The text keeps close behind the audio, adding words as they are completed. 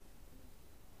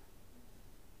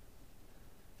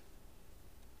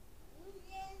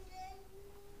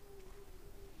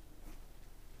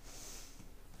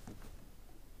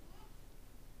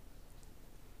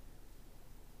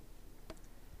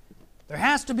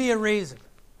has to be a reason.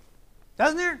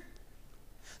 Doesn't there?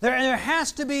 There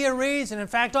has to be a reason. In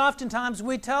fact, oftentimes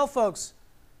we tell folks,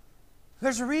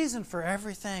 there's a reason for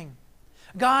everything.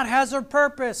 God has a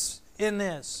purpose in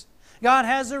this. God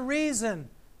has a reason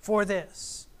for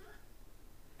this.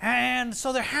 And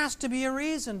so there has to be a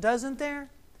reason, doesn't there?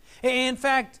 In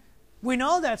fact, we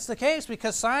know that's the case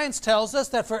because science tells us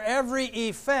that for every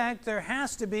effect there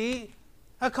has to be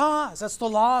a cause. That's the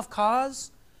law of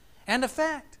cause and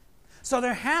effect. So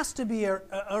there has to be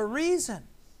a reason.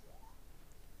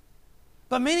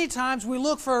 But many times we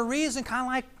look for a reason kind of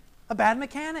like a bad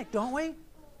mechanic, don't we?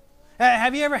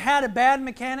 Have you ever had a bad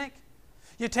mechanic?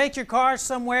 You take your car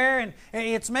somewhere and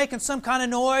it's making some kind of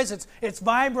noise, it's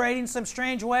vibrating some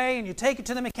strange way, and you take it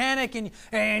to the mechanic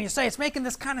and you say, it's making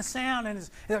this kind of sound, and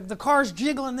the car's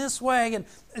jiggling this way, and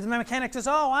the mechanic says,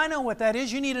 oh, I know what that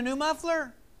is, you need a new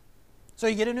muffler. So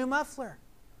you get a new muffler.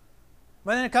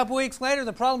 But then a couple weeks later,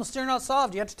 the problem's still not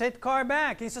solved. You have to take the car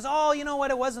back. And he says, oh, you know what,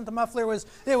 it wasn't the muffler,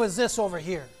 it was this over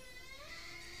here.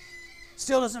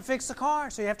 Still doesn't fix the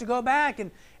car, so you have to go back.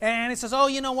 And he says, oh,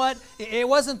 you know what, it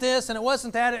wasn't this and it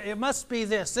wasn't that, it must be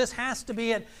this. This has to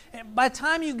be it. And by the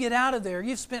time you get out of there,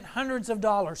 you've spent hundreds of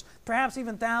dollars, perhaps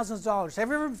even thousands of dollars. Have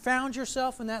you ever found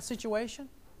yourself in that situation?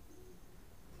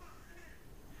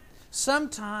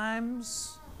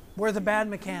 Sometimes we're the bad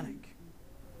mechanic.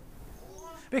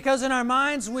 Because in our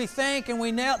minds we think and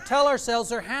we tell ourselves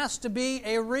there has to be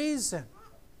a reason.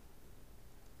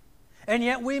 And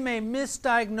yet we may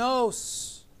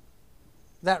misdiagnose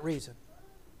that reason.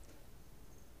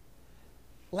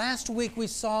 Last week we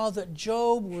saw that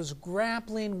Job was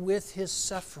grappling with his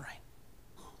suffering.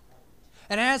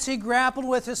 And as he grappled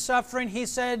with his suffering, he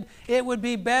said, it would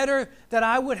be better that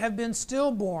I would have been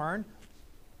stillborn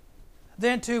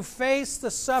than to face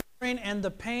the suffering and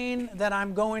the pain that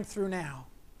I'm going through now.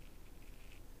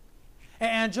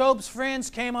 And Job's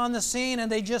friends came on the scene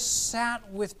and they just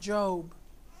sat with Job.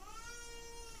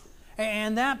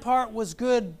 And that part was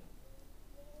good.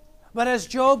 But as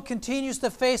Job continues to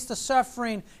face the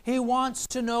suffering, he wants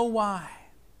to know why.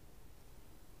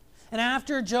 And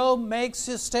after Job makes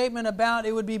his statement about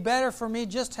it would be better for me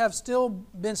just to have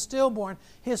been stillborn,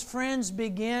 his friends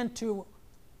begin to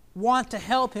want to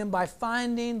help him by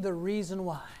finding the reason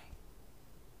why.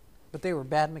 But they were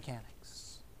bad mechanics.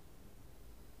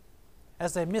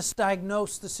 As they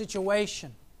misdiagnosed the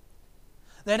situation,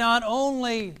 they not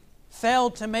only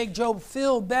failed to make Job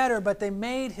feel better, but they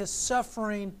made his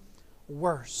suffering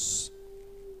worse.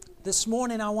 This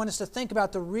morning I want us to think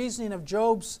about the reasoning of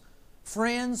Job's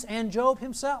friends and Job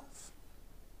himself,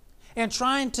 and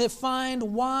trying to find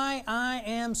why I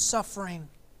am suffering.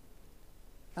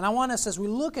 And I want us, as we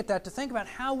look at that, to think about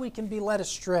how we can be led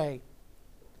astray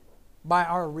by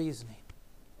our reasoning,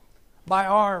 by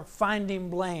our finding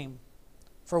blame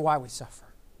for why we suffer.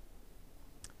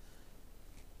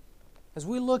 As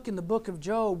we look in the book of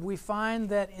Job, we find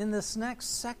that in this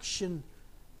next section,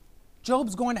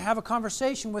 Job's going to have a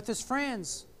conversation with his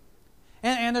friends.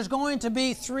 And there's going to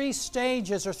be 3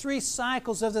 stages or 3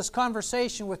 cycles of this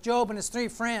conversation with Job and his 3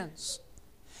 friends.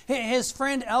 His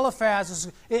friend Eliphaz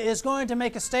is going to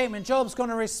make a statement. Job's going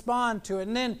to respond to it.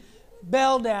 And then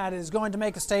Bildad is going to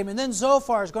make a statement. And then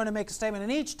Zophar is going to make a statement.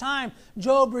 And each time,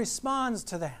 Job responds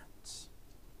to that.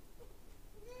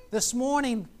 This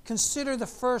morning, consider the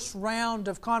first round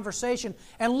of conversation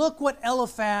and look what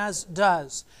Eliphaz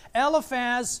does.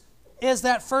 Eliphaz is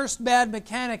that first bad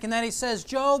mechanic, and that he says,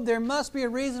 Job, there must be a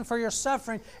reason for your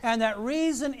suffering, and that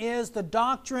reason is the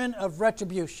doctrine of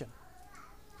retribution.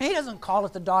 He doesn't call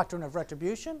it the doctrine of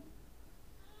retribution,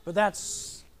 but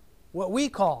that's what we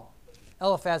call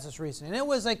Eliphaz's reason. And it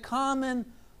was a common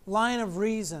line of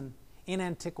reason in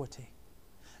antiquity.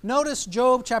 Notice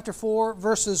Job chapter 4,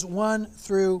 verses 1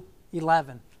 through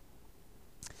 11.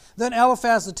 Then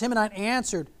Eliphaz the Temanite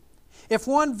answered, if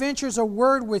one ventures a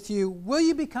word with you, will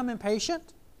you become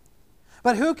impatient?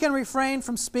 But who can refrain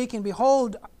from speaking?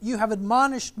 Behold, you have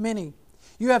admonished many.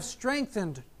 You have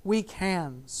strengthened weak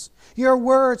hands. Your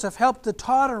words have helped the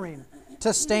tottering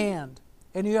to stand,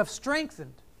 and you have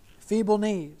strengthened feeble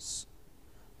knees.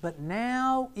 But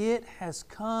now it has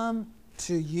come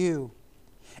to you,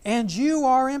 and you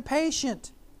are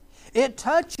impatient. It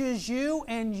touches you,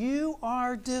 and you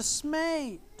are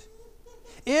dismayed.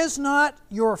 Is not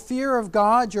your fear of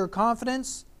God your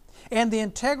confidence, and the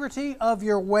integrity of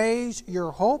your ways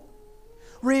your hope?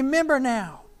 Remember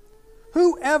now,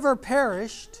 whoever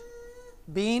perished,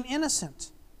 being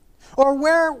innocent? Or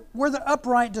where were the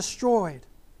upright destroyed?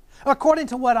 According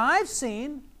to what I've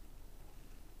seen,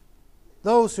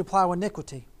 those who plow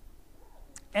iniquity,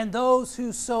 and those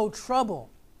who sow trouble,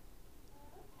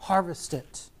 harvest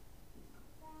it.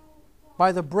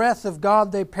 By the breath of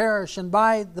God they perish, and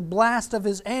by the blast of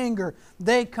His anger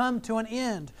they come to an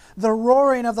end. The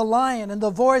roaring of the lion and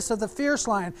the voice of the fierce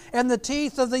lion and the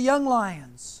teeth of the young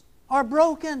lions are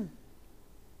broken.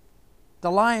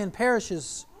 The lion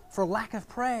perishes for lack of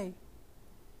prey,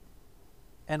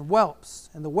 and the whelps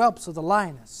of the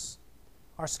lioness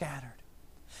are scattered.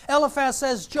 Eliphaz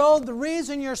says, Job, the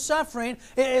reason you're suffering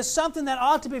is something that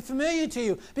ought to be familiar to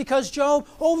you, because, Job,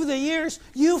 over the years,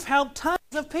 you've helped tons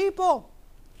of people.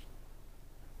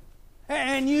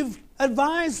 And you've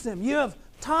advised them, you have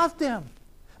taught them.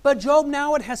 But, Job,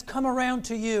 now it has come around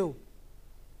to you.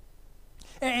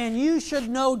 And you should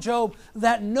know, Job,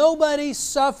 that nobody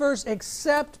suffers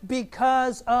except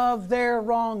because of their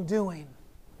wrongdoing.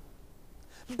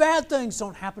 Bad things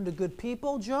don't happen to good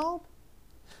people, Job.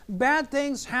 Bad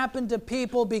things happen to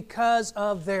people because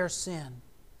of their sin.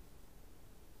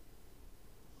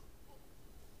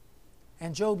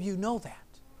 And Job, you know that.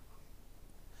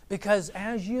 Because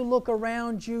as you look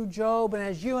around you, Job, and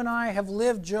as you and I have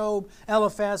lived, Job,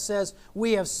 Eliphaz says,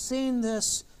 we have seen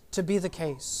this to be the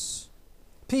case.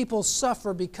 People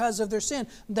suffer because of their sin.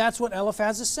 That's what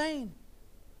Eliphaz is saying.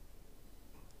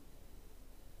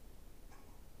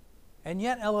 And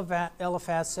yet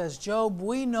Eliphaz says, Job,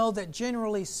 we know that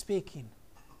generally speaking,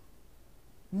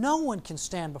 no one can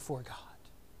stand before God,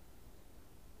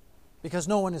 because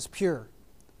no one is pure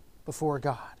before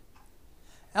God.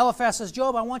 Eliphaz says,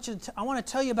 Job, I want to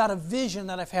tell you about a vision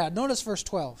that I've had. Notice verse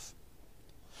 12.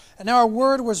 And now a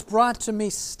word was brought to me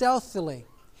stealthily,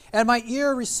 and my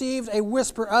ear received a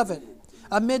whisper of it,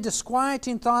 amid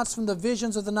disquieting thoughts from the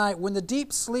visions of the night, when the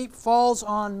deep sleep falls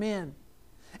on men.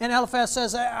 And Eliphaz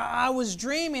says, I was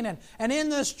dreaming, and in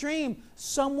this dream,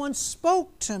 someone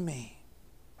spoke to me.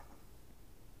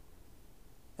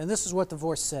 And this is what the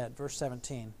voice said, verse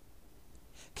 17.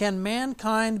 Can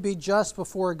mankind be just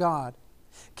before God?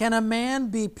 Can a man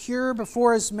be pure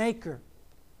before his Maker?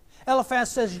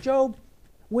 Eliphaz says, Job,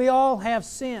 we all have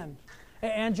sinned.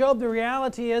 And Job, the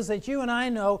reality is that you and I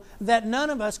know that none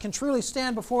of us can truly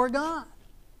stand before God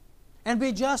and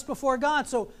be just before God.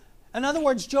 So, in other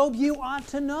words, Job, you ought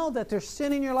to know that there's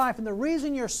sin in your life. And the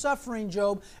reason you're suffering,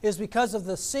 Job, is because of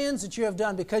the sins that you have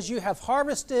done. Because you have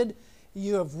harvested,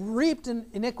 you have reaped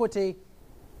iniquity,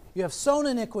 you have sown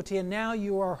iniquity, and now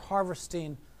you are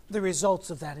harvesting the results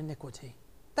of that iniquity.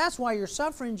 That's why you're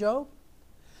suffering, Job.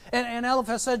 And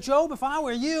Eliphaz said, Job, if I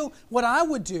were you, what I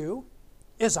would do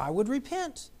is I would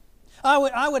repent. I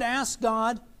would ask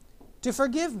God to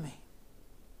forgive me.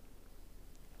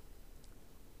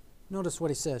 Notice what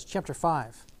he says, chapter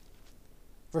 5,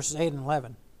 verses 8 and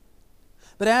 11.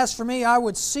 But as for me, I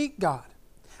would seek God.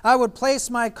 I would place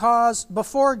my cause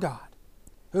before God,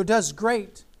 who does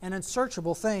great and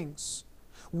unsearchable things,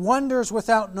 wonders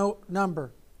without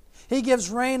number. He gives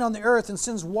rain on the earth and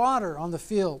sends water on the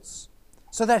fields,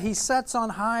 so that He sets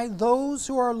on high those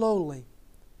who are lowly,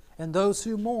 and those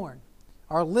who mourn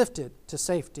are lifted to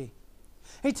safety.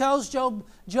 He tells Job,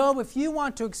 Job, if you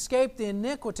want to escape the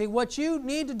iniquity, what you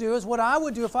need to do is what I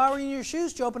would do if I were in your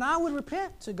shoes, Job, and I would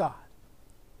repent to God.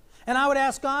 And I would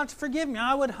ask God to forgive me.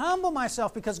 I would humble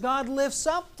myself, because God lifts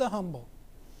up the humble.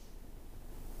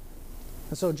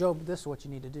 And so, Job, this is what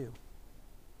you need to do.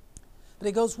 But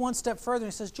he goes one step further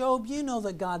and he says, Job, you know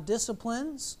that God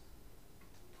disciplines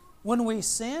when we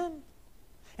sin,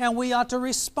 and we ought to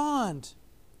respond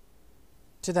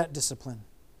to that discipline.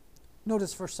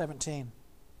 Notice verse 17.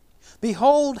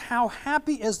 Behold, how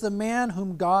happy is the man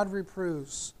whom God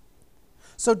reproves.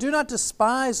 So do not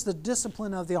despise the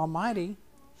discipline of the Almighty,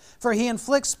 for He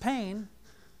inflicts pain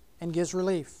and gives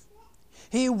relief.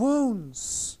 He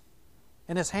wounds,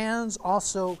 and His hands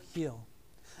also heal.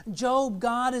 Job,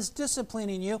 God is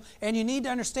disciplining you, and you need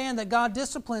to understand that God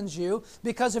disciplines you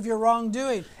because of your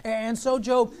wrongdoing. And so,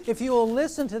 Job, if you will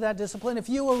listen to that discipline, if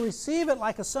you will receive it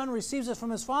like a son receives it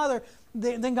from his father,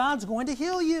 then God's going to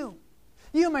heal you.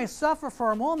 You may suffer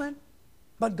for a moment,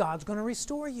 but God's going to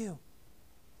restore you.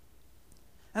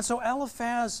 And so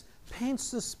Eliphaz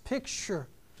paints this picture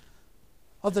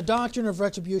of the doctrine of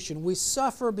retribution. We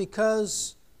suffer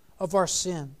because of our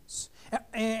sins,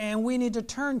 and we need to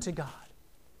turn to God.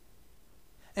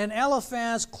 And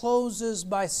Eliphaz closes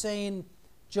by saying,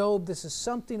 Job, this is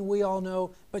something we all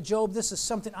know, but Job, this is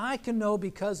something I can know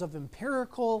because of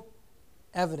empirical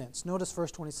evidence. Notice verse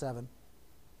 27.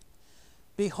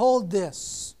 Behold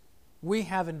this, we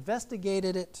have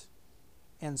investigated it,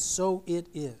 and so it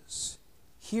is.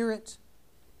 Hear it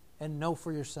and know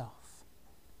for yourself.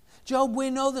 Job, we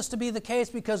know this to be the case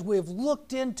because we have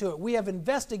looked into it. We have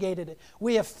investigated it.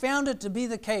 We have found it to be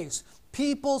the case.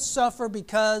 People suffer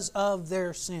because of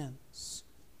their sins.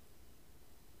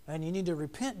 And you need to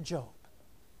repent, Job.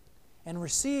 and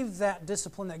receive that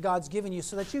discipline that God's given you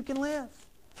so that you can live.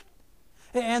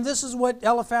 And this is what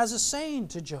Eliphaz is saying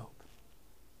to Job.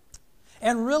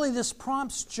 And really this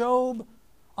prompts Job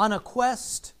on a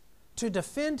quest to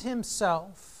defend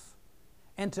himself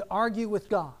and to argue with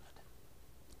God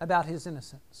about his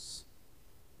innocence.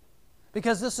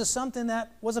 Because this is something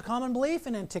that was a common belief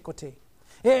in antiquity.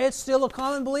 It's still a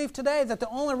common belief today that the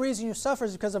only reason you suffer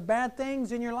is because of bad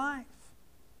things in your life.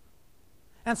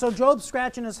 And so Job's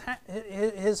scratching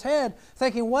his head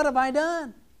thinking, what have I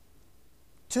done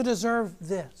to deserve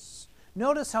this?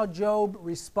 Notice how Job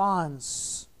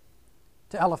responds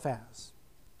to Eliphaz.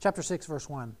 Chapter 6, verse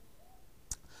 1.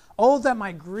 Oh, that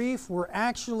my grief were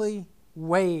actually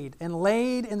weighed and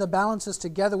laid in the balances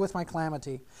together with my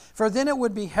calamity. For then it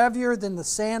would be heavier than the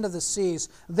sand of the seas.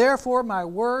 Therefore my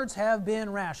words have been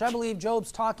rash. I believe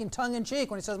Job's talking tongue-in-cheek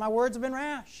when he says, my words have been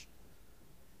rash.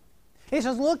 He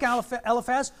says, look,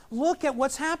 Eliphaz, look at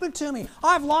what's happened to me.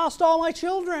 I've lost all my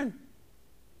children.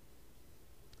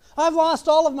 I've lost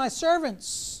all of my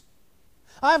servants.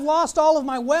 I've lost all of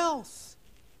my wealth.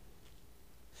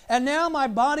 And now my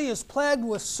body is plagued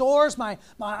with sores.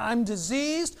 I'm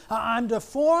diseased. I'm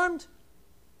deformed.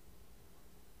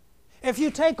 If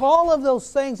you take all of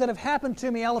those things that have happened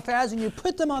to me, Eliphaz, and you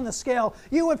put them on the scale,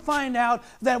 you would find out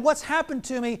that what's happened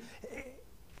to me,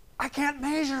 I can't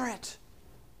measure it.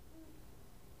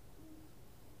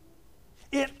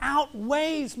 It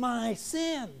outweighs my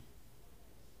sin.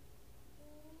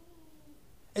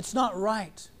 It's not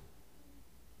right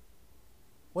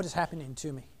what is happening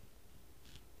to me.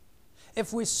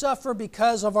 If we suffer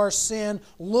because of our sin,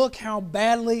 look how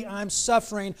badly I'm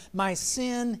suffering. My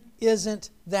sin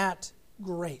isn't that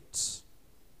great.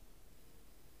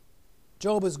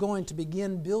 Job is going to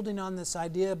begin building on this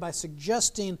idea by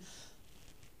suggesting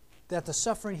that the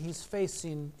suffering he's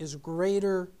facing is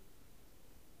greater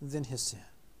than his sin.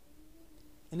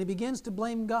 And he begins to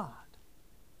blame God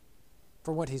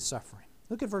for what he's suffering.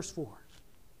 Look at verse 4.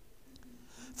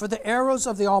 For the arrows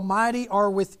of the Almighty are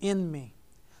within me.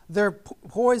 Their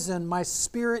poison my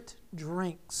spirit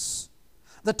drinks.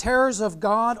 The terrors of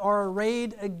God are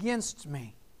arrayed against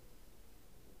me.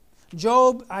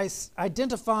 Job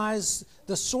identifies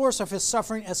the source of his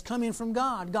suffering as coming from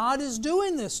God. God is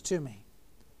doing this to me.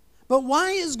 But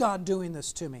why is God doing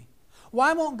this to me?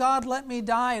 Why won't God let me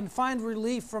die and find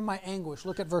relief from my anguish?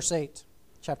 Look at verse 8,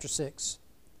 chapter 6.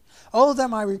 Oh, that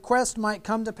my request might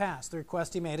come to pass, the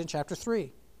request he made in chapter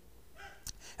 3.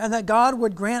 And that God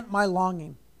would grant my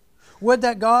longing. Would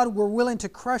that God were willing to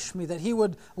crush me, that He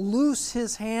would loose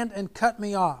His hand and cut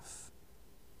me off.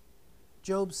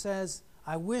 Job says,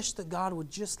 I wish that God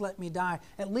would just let me die.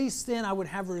 At least then I would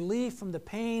have relief from the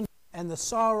pain and the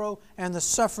sorrow and the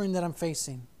suffering that I'm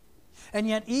facing. And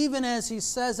yet even as he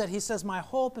says that, he says, my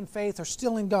hope and faith are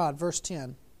still in God. Verse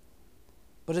 10.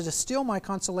 But it is still my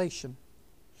consolation.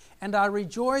 And I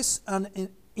rejoice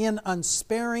in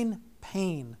unsparing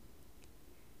pain,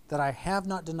 that I have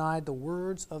not denied the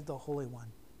words of the Holy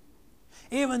One.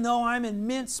 Even though I'm in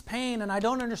immense pain and I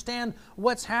don't understand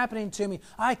what's happening to me,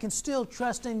 I can still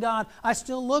trust in God. I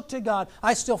still look to God.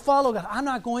 I still follow God. I'm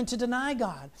not going to deny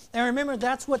God. And remember,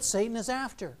 that's what Satan is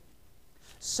after.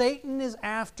 Satan is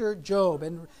after Job.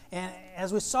 And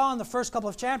as we saw in the first couple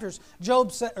of chapters,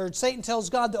 Satan tells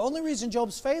God, the only reason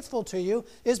Job's faithful to you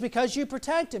is because you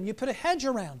protect him. You put a hedge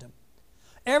around him.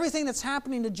 Everything that's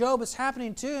happening to Job is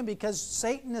happening to him because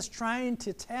Satan is trying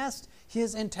to test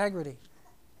his integrity.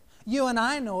 You and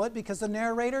I know it because the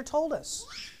narrator told us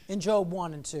in Job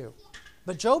 1 and 2.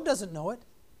 But Job doesn't know it.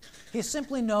 He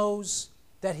simply knows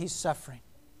that he's suffering.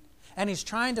 And he's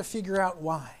trying to figure out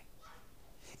why.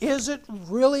 Is it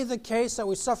really the case that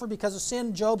we suffer because of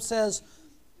sin? Job says,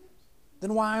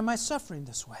 then why am I suffering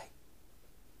this way?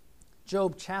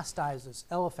 Job chastises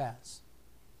Eliphaz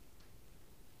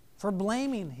for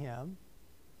blaming him.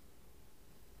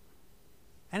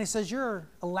 And he says, you're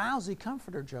a lousy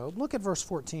comforter, Job. Look at verse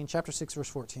 14, chapter 6, verse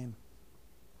 14.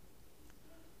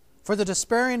 For the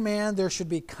despairing man there should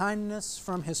be kindness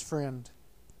from his friend,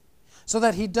 so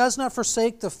that he does not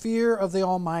forsake the fear of the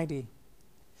Almighty.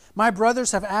 My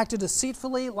brothers have acted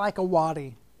deceitfully like a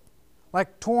wadi,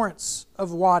 like torrents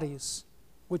of wadis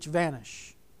which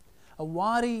vanish. A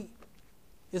wadi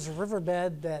is a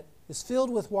riverbed that is filled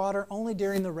with water only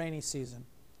during the rainy season,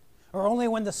 or only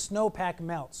when the snowpack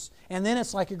melts. And then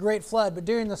it's like a great flood. But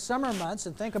during the summer months,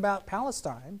 and think about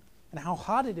Palestine and how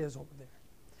hot it is over there.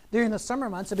 During the summer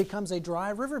months, it becomes a dry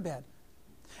riverbed.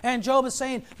 And Job is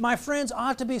saying, my friends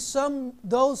ought to be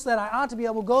those that I ought to be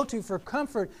able to go to for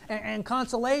comfort and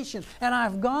consolation. And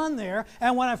I've gone there,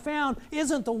 and what I found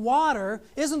isn't the water,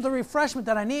 isn't the refreshment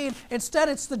that I need. Instead,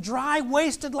 it's the dry,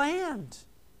 wasted land.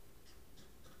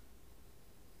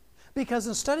 Because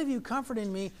instead of you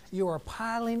comforting me, you are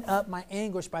piling up my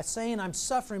anguish by saying I'm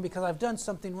suffering because I've done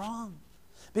something wrong,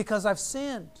 because I've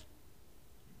sinned.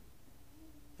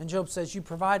 And Job says, you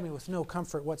provide me with no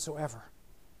comfort whatsoever.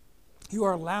 You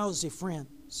are lousy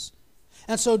friends.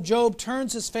 And so Job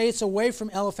turns his face away from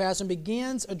Eliphaz and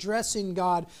begins addressing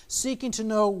God, seeking to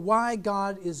know why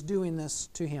God is doing this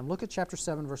to him. Look at chapter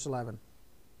 7, verse 11.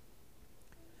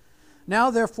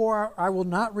 Now therefore I will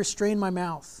not restrain my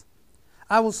mouth.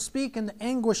 I will speak in the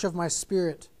anguish of my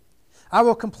spirit. I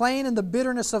will complain in the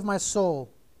bitterness of my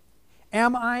soul.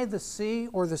 Am I the sea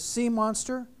or the sea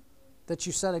monster that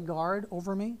you set a guard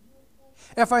over me?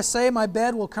 If I say my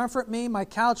bed will comfort me, my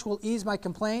couch will ease my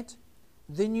complaint,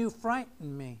 then you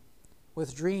frighten me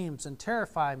with dreams and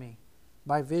terrify me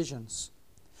by visions,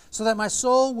 so that my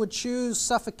soul would choose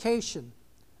suffocation,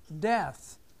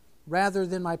 death, rather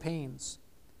than my pains.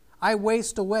 I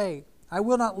waste away. I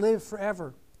will not live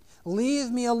forever.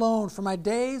 Leave me alone, for my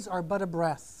days are but a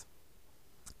breath.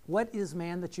 What is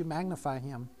man that you magnify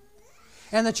him,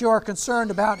 and that you are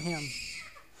concerned about him,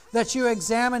 that you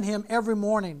examine him every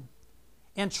morning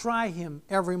and try him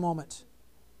every moment?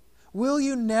 Will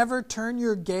you never turn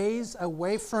your gaze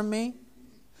away from me,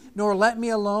 nor let me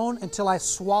alone until I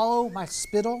swallow my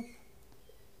spittle?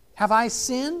 Have I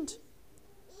sinned?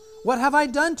 What have I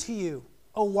done to you,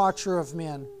 O watcher of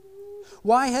men?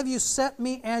 Why have you set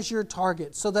me as your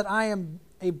target, so that I am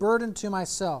a burden to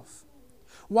myself?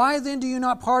 Why then do you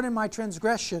not pardon my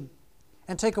transgression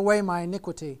and take away my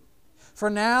iniquity? For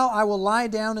now I will lie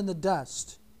down in the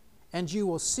dust, and you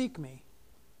will seek me,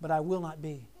 but I will not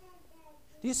be.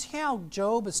 Do you see how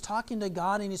Job is talking to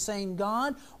God and he's saying,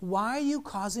 God, why are you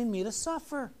causing me to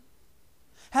suffer?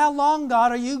 How long,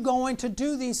 God, are you going to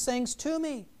do these things to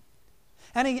me?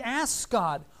 And he asks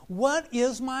God, what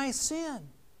is my sin?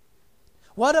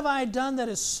 What have I done that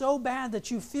is so bad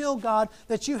that you feel, God,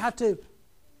 that you have to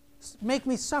make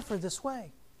me suffer this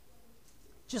way?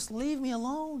 Just leave me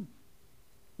alone.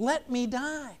 Let me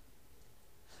die.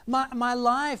 My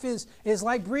life is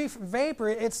like brief vapor.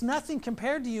 It's nothing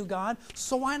compared to you, God,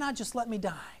 so why not just let me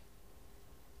die?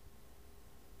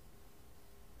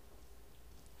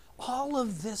 All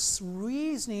of this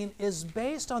reasoning is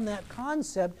based on that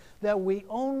concept that we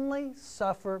only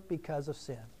suffer because of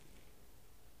sin.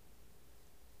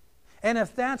 And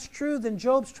if that's true, then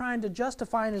Job's trying to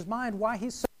justify in his mind why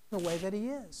he's suffering the way that he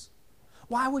is.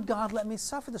 Why would God let me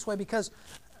suffer this way? Because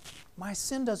my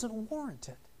sin doesn't warrant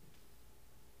it.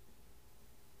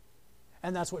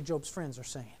 And that's what Job's friends are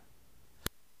saying.